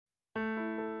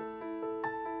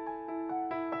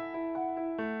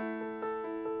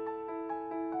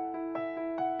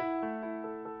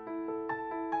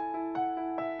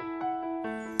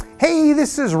Hey,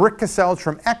 this is Rick Cassell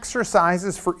from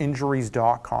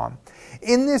exercisesforinjuries.com.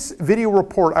 In this video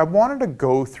report, I wanted to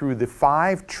go through the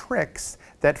 5 tricks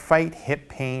that fight hip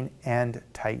pain and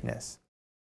tightness.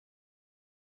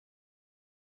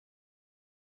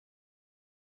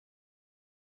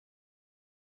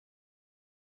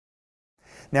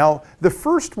 Now, the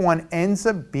first one ends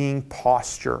up being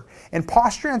posture. And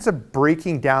posture ends up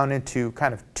breaking down into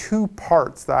kind of 2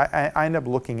 parts that I end up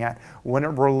looking at when it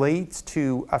relates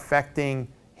to affecting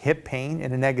hip pain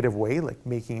in a negative way, like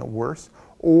making it worse,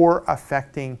 or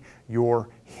affecting your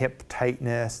hip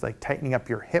tightness, like tightening up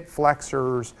your hip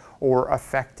flexors, or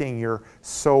affecting your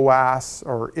psoas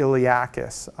or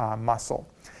iliacus muscle.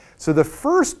 So the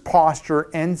first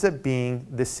posture ends up being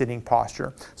the sitting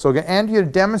posture. So I'm going to end you to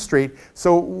demonstrate.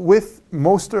 So with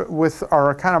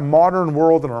our kind of modern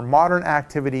world and our modern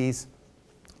activities,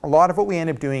 a lot of what we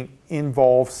end up doing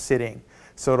involves sitting.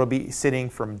 So it'll be sitting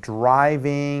from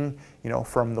driving,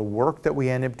 from the work that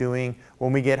we end up doing.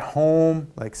 When we get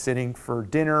home, like sitting for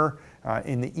dinner,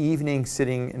 in the evening,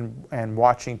 sitting and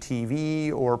watching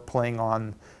TV or playing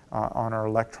on our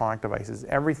electronic devices.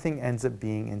 Everything ends up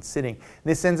being in sitting.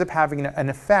 This ends up having an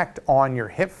effect on your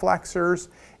hip flexors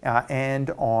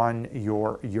and on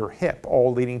your hip,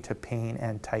 all leading to pain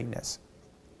and tightness.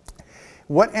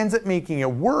 What ends up making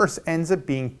it worse ends up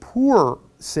being poor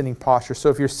sitting posture. So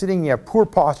if you're sitting, you have poor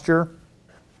posture,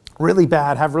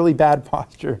 have really bad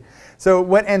posture.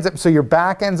 So your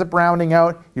back ends up rounding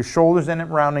out, your shoulders end up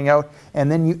rounding out,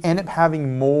 and then you end up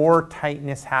having more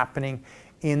tightness happening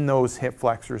in those hip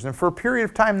flexors. And for a period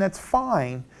of time, that's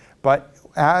fine, but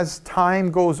as time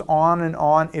goes on and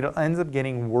on, it ends up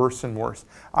getting worse and worse.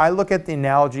 I look at the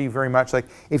analogy very much like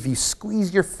if you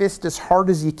squeeze your fist as hard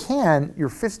as you can, your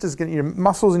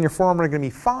muscles in your forearm are going to be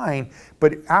fine,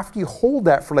 but after you hold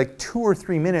that for like 2 or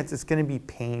 3 minutes, it's going to be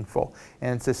painful.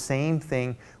 And it's the same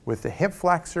thing with the hip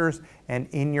flexors and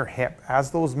in your hip.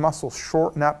 As those muscles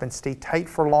shorten up and stay tight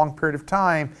for a long period of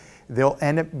time, they'll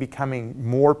end up becoming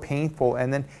more painful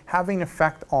and then having an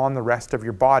effect on the rest of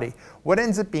your body. What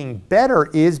ends up being better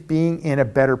is being in a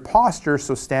better posture,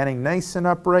 so standing nice and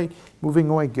upright, moving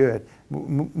away, good.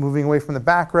 Moving away from the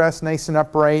backrest, nice and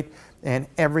upright, and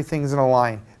everything's in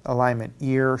alignment.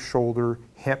 Ear, shoulder,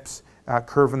 hips,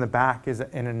 curve in the back is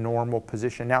in a normal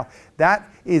position. Now, that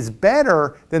is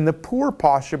better than the poor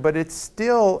posture, but it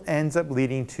still ends up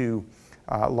leading to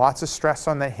lots of stress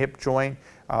on the hip joint,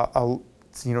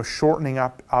 shortening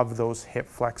up of those hip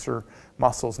flexor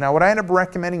muscles. Now, what I end up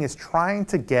recommending is trying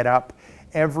to get up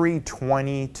every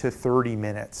 20 to 30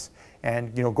 minutes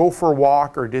and go for a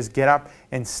walk or just get up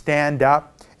and stand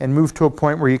up and move to a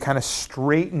point where you kind of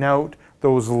straighten out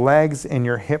those legs and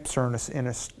your hips are in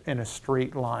a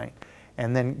straight line,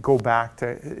 and then go back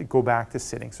to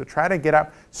sitting. So try to get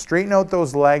up, straighten out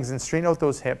those legs and straighten out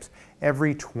those hips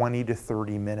every 20 to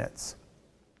 30 minutes.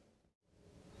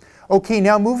 Okay,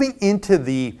 now moving into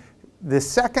the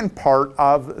second part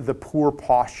of the poor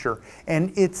posture,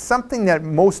 and it's something that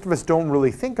most of us don't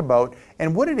really think about,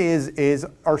 and what it is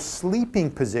our sleeping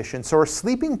position. So our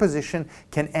sleeping position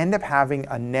can end up having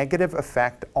a negative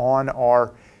effect on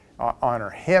our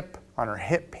hip, on our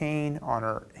hip pain, on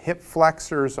our hip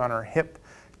flexors, on our hip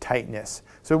tightness.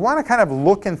 So we want to kind of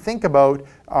look and think about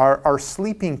our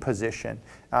sleeping position.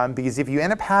 Because if you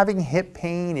end up having hip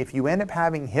pain, if you end up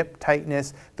having hip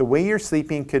tightness, the way you're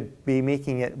sleeping could be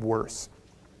making it worse.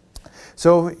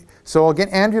 So I'll get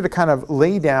Andrew to kind of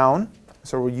lay down.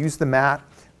 So we'll use the mat.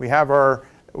 We have our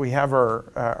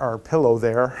pillow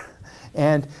there.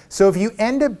 And so if you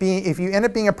end up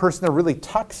being a person that really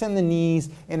tucks in the knees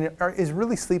and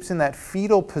really sleeps in that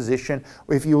fetal position,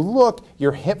 if you look,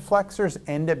 your hip flexors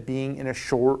end up being in a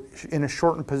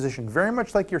shortened position, very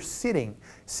much like you're sitting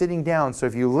down. So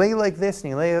if you lay like this and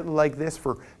you lay like this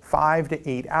for 5 to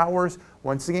 8 hours,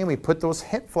 once again we put those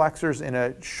hip flexors in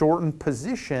a shortened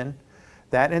position.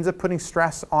 That ends up putting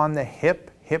stress on the hip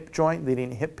joint, leading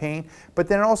to hip pain, but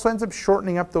then it also ends up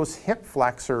shortening up those hip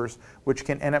flexors, which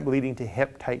can end up leading to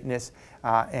hip tightness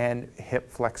and hip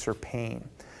flexor pain.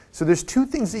 So there's 2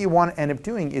 things that you want to end up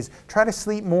doing is try to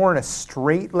sleep more in a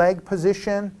straight leg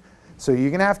position. So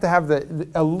you're going to have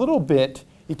a little bit,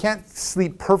 you can't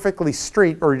sleep perfectly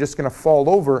straight or you're just going to fall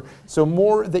over. So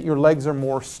more that your legs are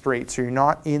more straight, so you're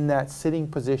not in that sitting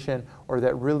position or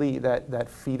that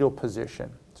fetal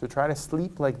position. So try to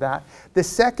sleep like that. The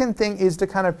second thing is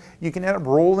you can end up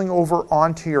rolling over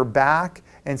onto your back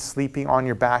and sleeping on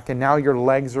your back. And now your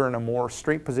legs are in a more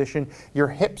straight position. Your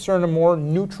hips are in a more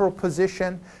neutral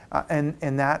position,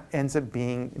 and that ends up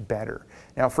being better.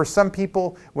 Now for some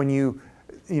people,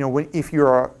 if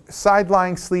you're a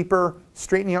side-lying sleeper,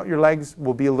 Straightening out your legs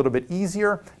will be a little bit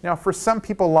easier. Now, for some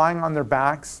people, lying on their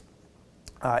backs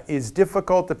is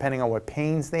difficult depending on what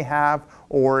pains they have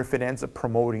or if it ends up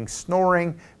promoting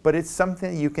snoring, but it's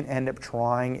something that you can end up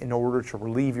trying in order to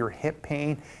relieve your hip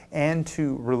pain and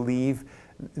to relieve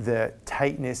the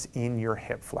tightness in your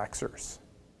hip flexors.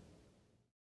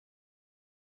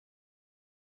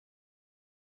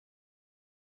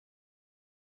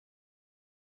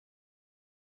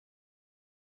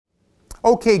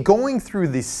 Okay, going through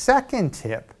the second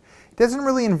tip, it doesn't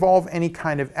really involve any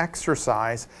kind of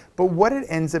exercise, but what it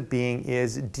ends up being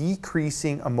is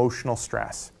decreasing emotional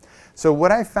stress. So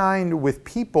what I find with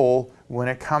people when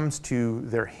it comes to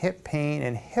their hip pain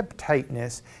and hip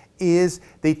tightness is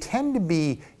they tend to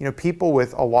be, people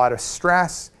with a lot of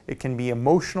stress. It can be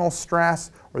emotional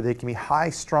stress, or they can be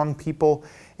high-strung people,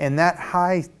 and that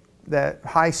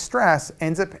high stress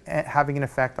ends up having an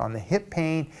effect on the hip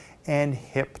pain and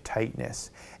hip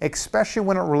tightness, especially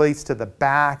when it relates to the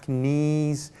back,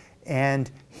 knees,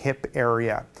 and hip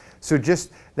area. So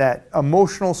just that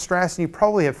emotional stress, and you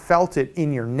probably have felt it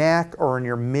in your neck or in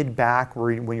your mid-back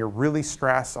when you're really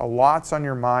stressed, a lot's on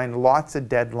your mind, lots of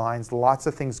deadlines, lots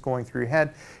of things going through your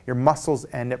head, your muscles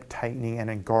end up tightening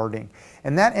and guarding.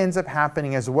 And that ends up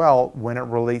happening as well when it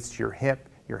relates to your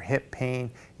hip pain,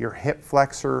 your hip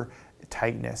flexor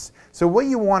tightness. So what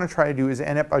you want to try to do is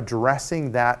end up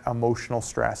addressing that emotional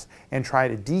stress and try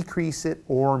to decrease it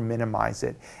or minimize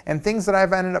it. And things that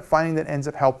I've ended up finding that ends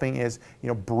up helping is,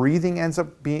 breathing ends up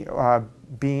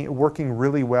working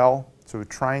really well. So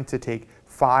trying to take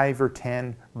 5 or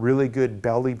 10 really good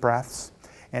belly breaths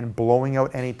and blowing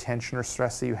out any tension or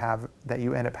stress that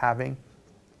you end up having.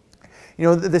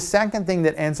 The second thing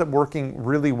that ends up working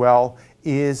really well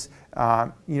is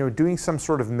doing some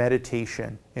sort of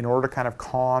meditation in order to kind of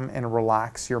calm and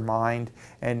relax your mind.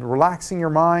 And relaxing your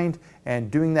mind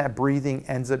and doing that breathing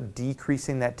ends up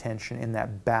decreasing that tension in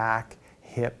that back,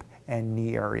 hip, and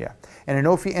knee area. And I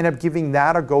know if you end up giving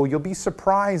that a go, you'll be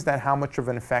surprised at how much of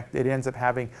an effect it ends up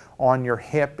having on your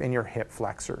hip and your hip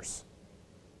flexors.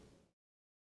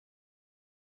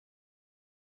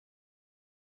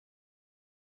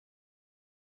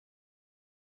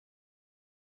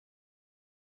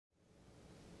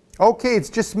 Okay, it's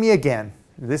just me again.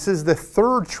 This is the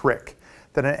third trick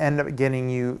that I end up getting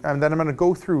you, that I'm going to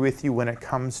go through with you when it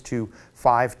comes to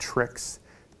 5 tricks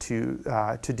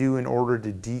to do in order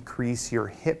to decrease your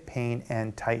hip pain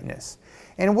and tightness.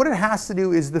 And what it has to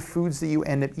do is the foods that you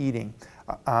end up eating.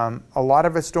 A lot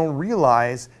of us don't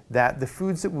realize that the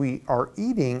foods that we are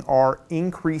eating are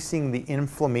increasing the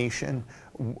inflammation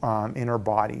in our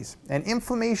bodies. And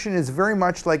inflammation is very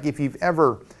much like if you've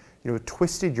ever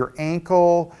twisted your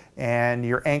ankle and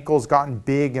your ankle's gotten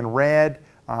big and red,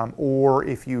 or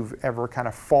if you've ever kind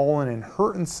of fallen and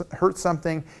hurt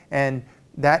something and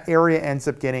that area ends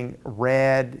up getting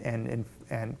red and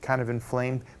kind of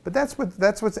inflamed. But that's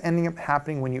what's ending up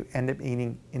happening when you end up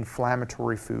eating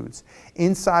inflammatory foods.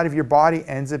 Inside of your body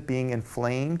ends up being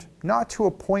inflamed, not to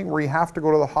a point where you have to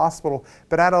go to the hospital,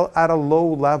 but at a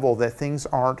low level that things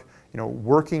aren't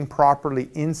working properly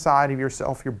inside of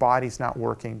yourself. Your body's not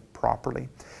working properly.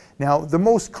 Now, the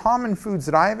most common foods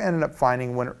that I've ended up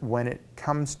finding when it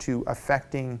comes to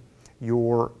affecting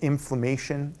your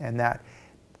inflammation, and that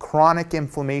chronic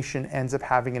inflammation ends up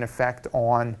having an effect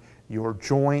on your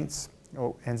joints,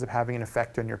 ends up having an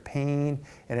effect on your pain,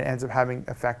 and it ends up having an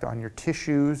effect on your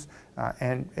tissues,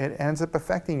 and it ends up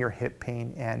affecting your hip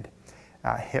pain and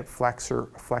hip flexor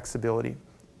flexibility.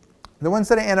 The ones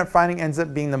that I end up finding ends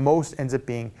up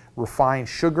being refined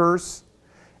sugars.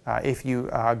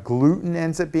 Gluten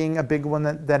ends up being a big one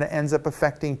that ends up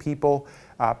affecting people.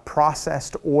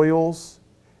 Processed oils.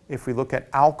 If we look at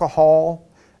alcohol,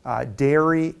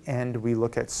 dairy, and we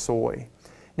look at soy.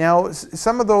 Now,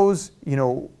 some of those,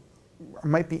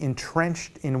 might be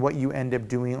entrenched in what you end up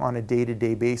doing on a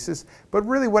day-to-day basis, but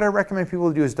really what I recommend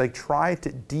people do is try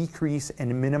to decrease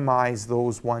and minimize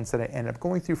those ones that I end up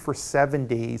going through for 7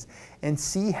 days and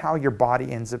see how your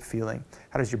body ends up feeling.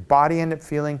 How does your body end up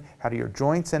feeling? How do your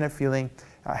joints end up feeling?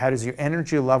 How does your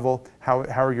energy level? How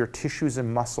are your tissues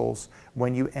and muscles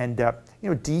when you end up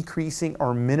decreasing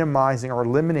or minimizing or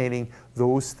eliminating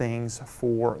those things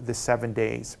for the 7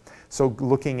 days? So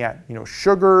looking at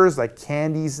sugars like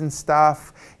candies and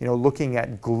stuff, looking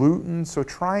at gluten, so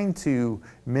trying to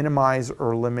minimize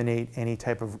or eliminate any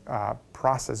type of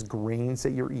processed grains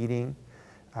that you're eating,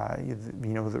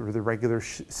 the regular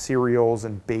cereals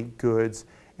and baked goods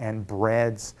and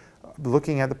breads.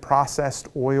 Looking at the processed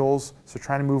oils, so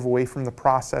trying to move away from the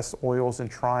processed oils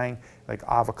and trying like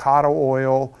avocado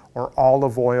oil or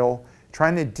olive oil,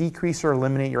 trying to decrease or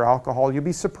eliminate your alcohol, you'll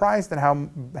be surprised at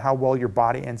how well your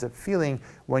body ends up feeling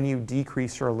when you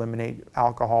decrease or eliminate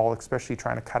alcohol, especially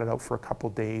trying to cut it out for a couple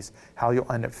days, how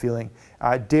you'll end up feeling.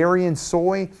 Dairy and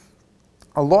soy,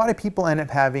 a lot of people end up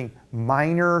having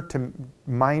minor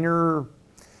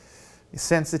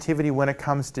sensitivity when it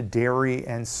comes to dairy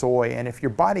and soy, and if your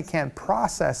body can't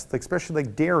process, especially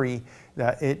like dairy,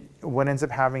 what ends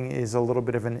up having is a little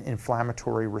bit of an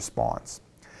inflammatory response.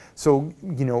 So,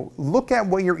 look at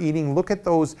what you're eating, look at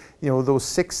those, those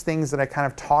 6 things that I kind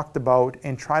of talked about,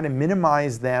 and try to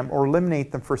minimize them or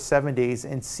eliminate them for 7 days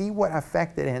and see what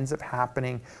effect it ends up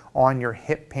happening on your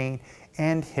hip pain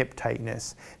and hip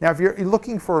tightness. Now, if you're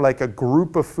looking for like a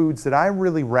group of foods that I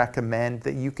really recommend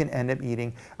that you can end up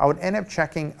eating, I would end up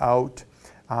checking out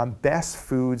Best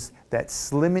Foods That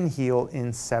Slim and Heal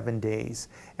in 7 Days.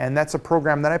 And that's a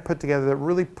program that I put together that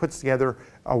really puts together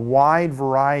a wide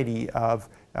variety of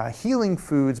healing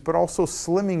foods, but also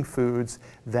slimming foods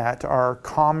that are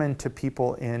common to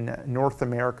people in North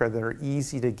America that are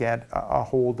easy to get a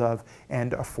hold of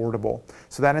and affordable.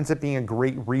 So that ends up being a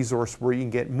great resource where you can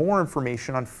get more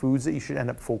information on foods that you should end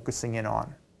up focusing in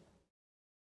on.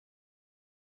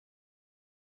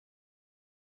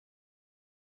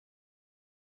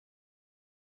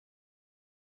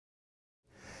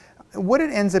 What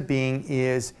it ends up being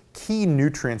is key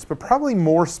nutrients, but probably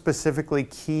more specifically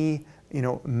key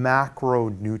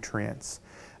macronutrients.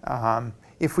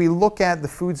 If we look at the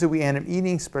foods that we end up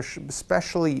eating,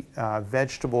 especially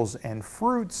vegetables and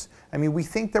fruits, I mean, we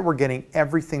think that we're getting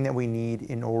everything that we need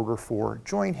in order for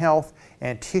joint health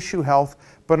and tissue health,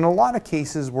 but in a lot of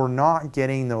cases, we're not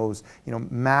getting those,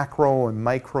 macro and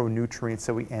micronutrients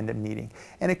that we end up needing.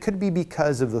 And it could be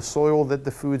because of the soil that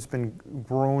the food's been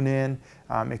grown in.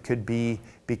 It could be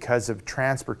because of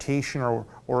transportation, or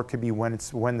it could be when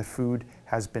the food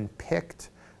has been picked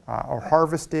or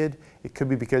harvested. It could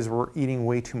be because we're eating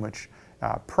way too much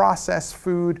processed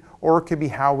food, or it could be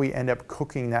how we end up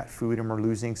cooking that food and we're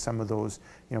losing some of those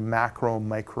macro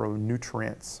and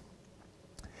micronutrients.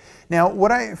 Now,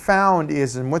 what I found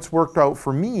is, and what's worked out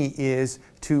for me, is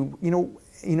to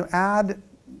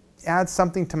add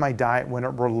something to my diet when it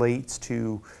relates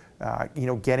to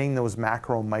getting those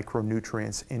macro and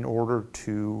micronutrients in order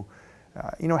to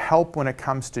help when it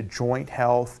comes to joint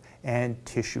health and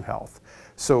tissue health.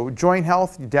 So joint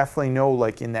health, you definitely know,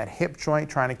 like in that hip joint,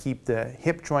 trying to keep the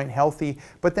hip joint healthy,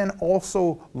 but then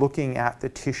also looking at the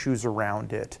tissues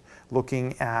around it,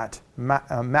 looking at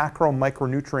macro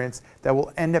micronutrients that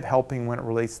will end up helping when it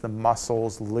relates to the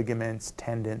muscles, ligaments,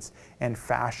 tendons, and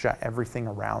fascia, everything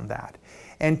around that.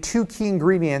 And 2 key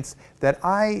ingredients that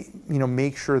I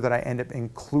make sure that I end up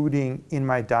including in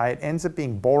my diet ends up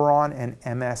being boron and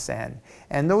MSM.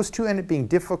 And those 2 end up being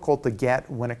difficult to get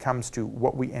when it comes to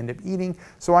what we end up eating.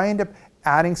 So I end up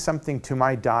adding something to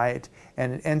my diet,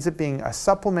 and it ends up being a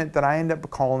supplement that I end up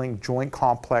calling Joint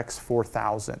Complex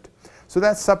 4000. So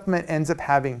that supplement ends up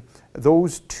having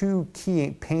those 2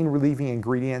 key pain relieving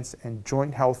ingredients and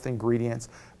joint health ingredients,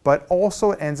 but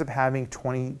also it ends up having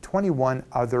 21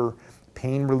 other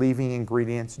pain relieving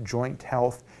ingredients, joint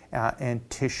health, and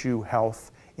tissue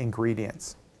health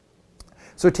ingredients.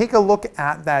 So take a look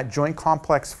at that Joint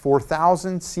Complex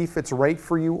 4000, see if it's right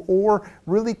for you, or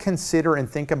really consider and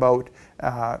think about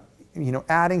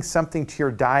adding something to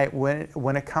your diet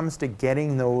when it comes to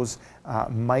getting those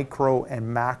micro and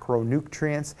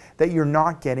macronutrients that you're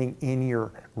not getting in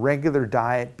your regular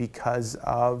diet because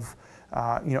of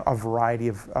a variety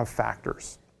of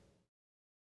factors.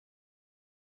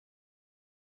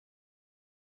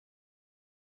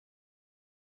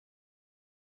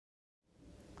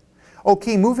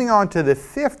 Okay, moving on to the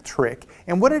 5th trick,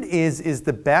 and what it is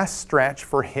the best stretch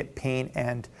for hip pain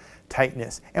and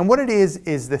tightness. And what it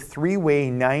is the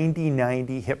 3-way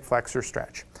 90-90 hip flexor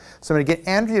stretch. So I'm going to get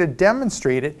Andrea to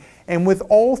demonstrate it, and with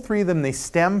all 3 of them, they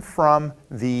stem from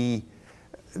the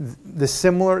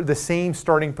same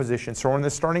starting position. So we're in the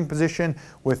starting position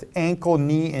with ankle,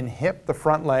 knee, and hip, the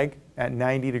front leg at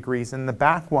 90 degrees, and the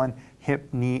back one,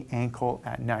 hip, knee, ankle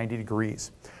at 90 degrees.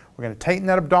 We're going to tighten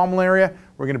that abdominal area,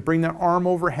 we're going to bring that arm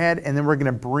overhead, and then we're going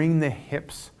to bring the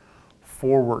hips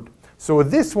forward. So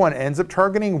this one ends up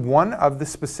targeting one of the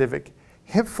specific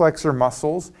hip flexor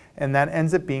muscles, and that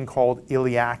ends up being called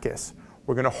iliacus.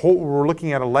 We're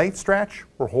looking at a light stretch,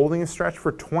 we're holding a stretch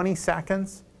for 20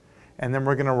 seconds, and then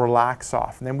we're going to relax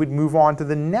off. And then we'd move on to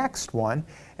the next one,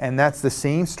 and that's the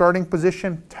same starting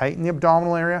position, tighten the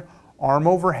abdominal area, arm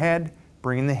overhead,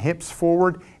 bringing the hips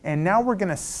forward, and now we're going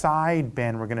to side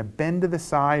bend. We're going to bend to the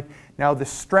side. Now the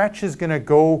stretch is going to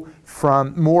go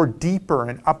from more deeper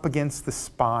and up against the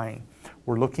spine.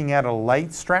 We're looking at a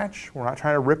light stretch. We're not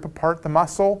trying to rip apart the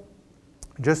muscle.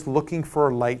 just looking for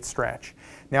a light stretch.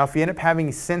 Now, if you end up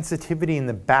having sensitivity in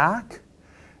the back,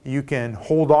 you can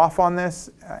hold off on this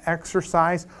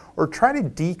exercise or try to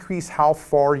decrease how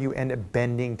far you end up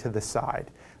bending to the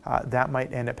side. That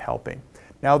might end up helping.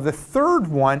 Now, the third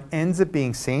one ends up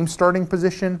being same starting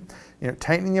position,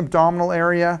 tightening the abdominal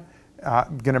area.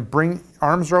 Going to bring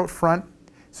arms are out front,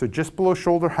 so just below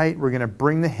shoulder height. We're going to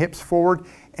bring the hips forward,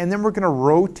 and then we're going to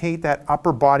rotate that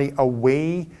upper body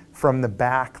away from the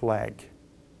back leg.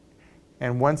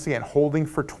 And once again, holding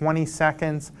for 20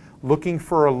 seconds, looking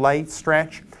for a light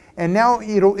stretch. And now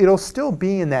it'll still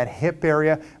be in that hip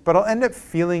area, but I'll end up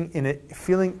feeling in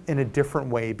a different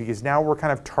way, because now we're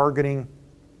kind of targeting,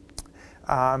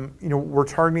 we're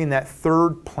targeting that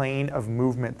third plane of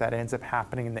movement that ends up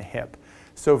happening in the hip.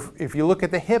 So if you look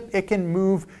at the hip, it can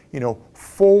move,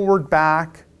 forward,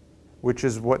 back, which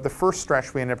is what the first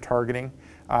stretch we end up targeting.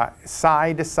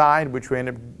 Side to side, which we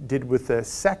did with the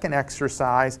second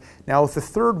exercise. Now with the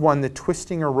third one, the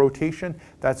twisting or rotation,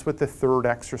 that's what the third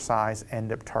exercise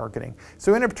end up targeting.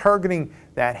 So end up targeting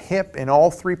that hip in all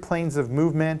three planes of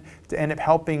movement to end up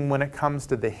helping when it comes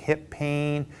to the hip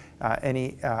pain,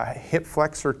 any hip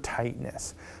flexor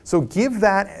tightness. So give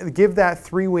that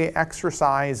three-way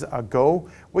exercise a go.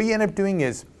 What you end up doing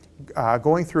is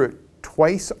going through it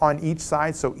twice on each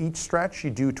side. So each stretch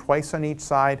you do twice on each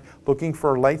side, looking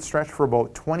for a light stretch for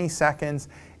about 20 seconds.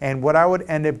 And what I would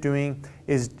end up doing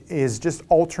is just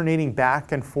alternating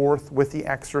back and forth with the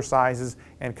exercises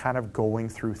and kind of going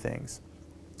through things.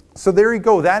 So there you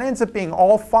go. That ends up being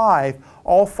all five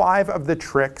of the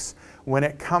tricks when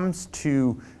it comes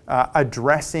to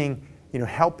addressing,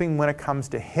 helping when it comes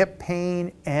to hip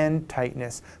pain and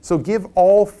tightness. So give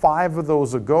all 5 of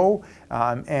those a go,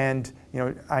 and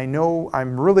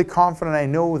I'm really confident. I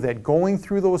know that going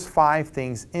through those 5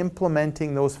 things,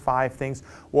 implementing those 5 things,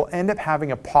 will end up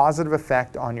having a positive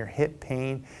effect on your hip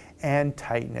pain and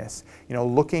tightness.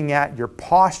 Looking at your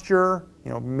posture,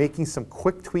 making some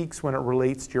quick tweaks when it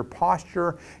relates to your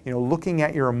posture, looking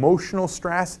at your emotional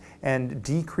stress and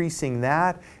decreasing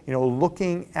that,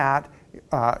 looking at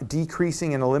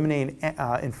decreasing and eliminating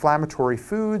inflammatory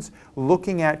foods,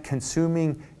 looking at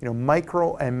consuming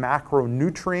micro and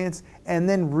macronutrients, and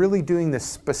then really doing the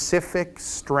specific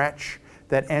stretch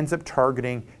that ends up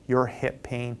targeting your hip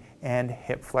pain and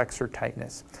hip flexor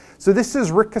tightness. So this is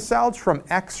Rick Cassalge from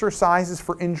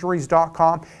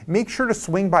exercisesforinjuries.com. Make sure to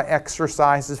swing by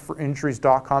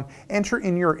exercisesforinjuries.com, enter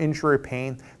in your injury or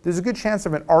pain. There's a good chance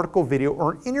of an article, video,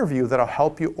 or an interview that'll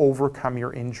help you overcome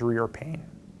your injury or pain.